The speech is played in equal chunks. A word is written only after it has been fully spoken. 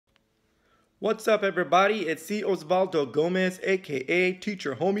What's up, everybody? It's C. Osvaldo Gomez, aka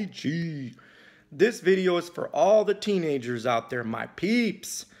Teacher Homie G. This video is for all the teenagers out there, my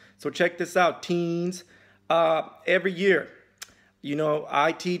peeps. So check this out, teens. Every year,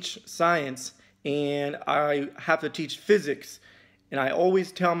 I teach science and I have to teach physics. And I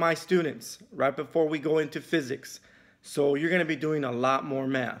always tell my students right before we go into physics, so you're going to be doing a lot more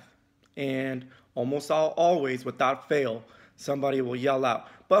math. And always, without fail, somebody will yell out,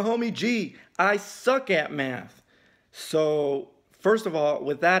 "But homie G, I suck at math." So first of all,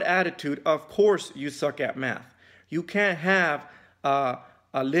 with that attitude, of course you suck at math. You can't have a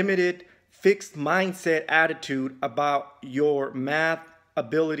limited, fixed mindset attitude about your math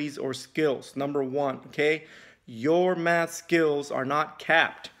abilities or skills. Number one, okay? Your math skills are not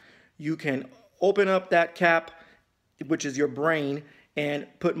capped. You can open up that cap, which is your brain, and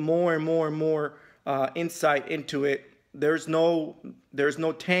put more and more and more insight into it. There's no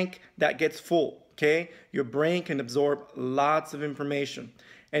tank that gets full, okay? Your brain can absorb lots of information.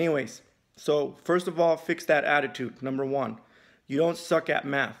 Anyways, so first of all, fix that attitude. Number one, you don't suck at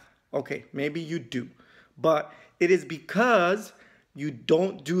math. Okay, maybe you do, but it is because you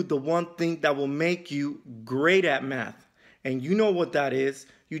don't do the one thing that will make you great at math. And you know what that is.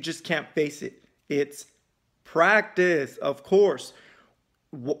 You just can't face it. It's practice, of course.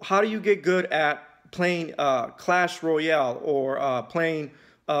 How do you get good at playing Clash Royale or playing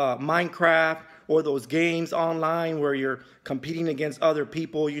Minecraft or those games online where you're competing against other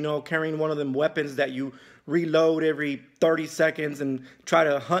people, carrying one of them weapons that you reload every 30 seconds and try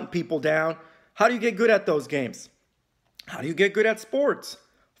to hunt people down? How do you get good at those games? How do you get good at sports?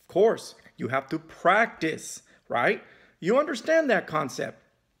 Of course, you have to practice, right? You understand that concept.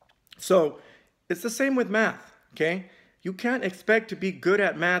 So it's the same with math, okay? You can't expect to be good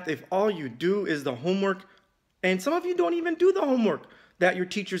at math if all you do is the homework. And some of you don't even do the homework that your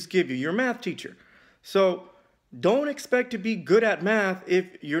teachers give you, your math teacher. So don't expect to be good at math if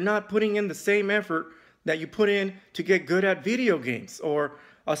you're not putting in the same effort that you put in to get good at video games or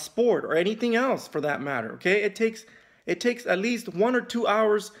a sport or anything else for that matter, okay? It takes at least 1 or 2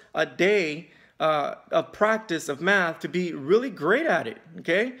 hours a day of practice of math to be really great at it,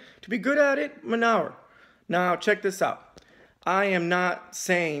 okay? To be good at it, an hour. Now, check this out. I am not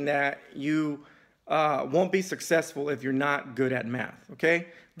saying that you won't be successful if you're not good at math, okay?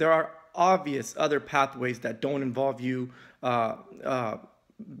 There are obvious other pathways that don't involve you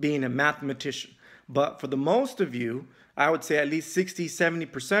being a mathematician. But for the most of you, I would say at least 60,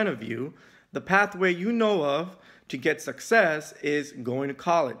 70% of you, the pathway you know of to get success is going to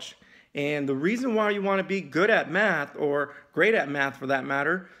college. And the reason why you want to be good at math, or great at math for that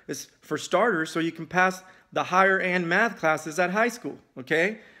matter, is for starters so you can pass the higher end math classes at high school,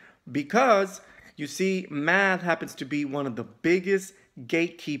 okay? Because you see, math happens to be one of the biggest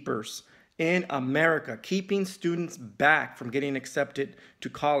gatekeepers in America, keeping students back from getting accepted to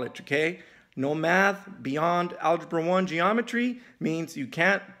college, okay? No math beyond Algebra 1 geometry means you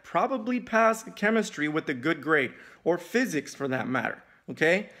can't probably pass chemistry with a good grade, or physics for that matter,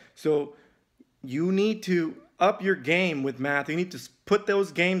 okay? So you need to up your game with math. You need to put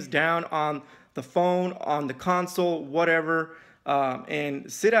those games down on the phone, on the console, whatever,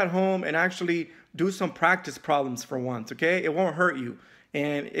 and sit at home and actually do some practice problems for once, okay? It won't hurt you.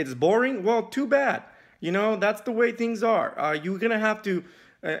 And it's boring? Well, too bad. That's the way things are. You're going to have to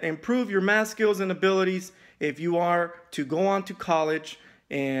improve your math skills and abilities if you are to go on to college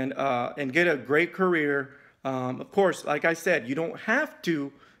and get a great career. Of course, like I said, you don't have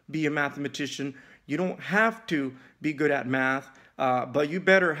to be a mathematician. You don't have to be good at math, but you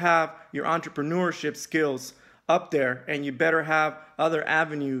better have your entrepreneurship skills up there, and you better have other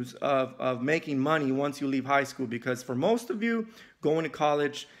avenues of making money once you leave high school, because for most of you, going to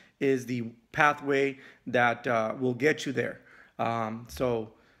college is the pathway that will get you there.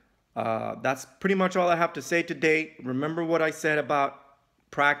 So that's pretty much all I have to say today. Remember what I said about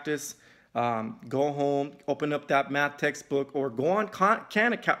practice. Go home, open up that math textbook, or go on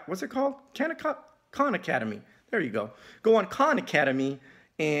what's it called? Khan Academy. There you go. Go on Khan Academy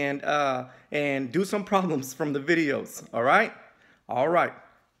and do some problems from the videos. All right? All right.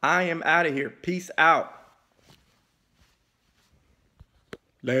 I am out of here. Peace out.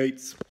 Lates.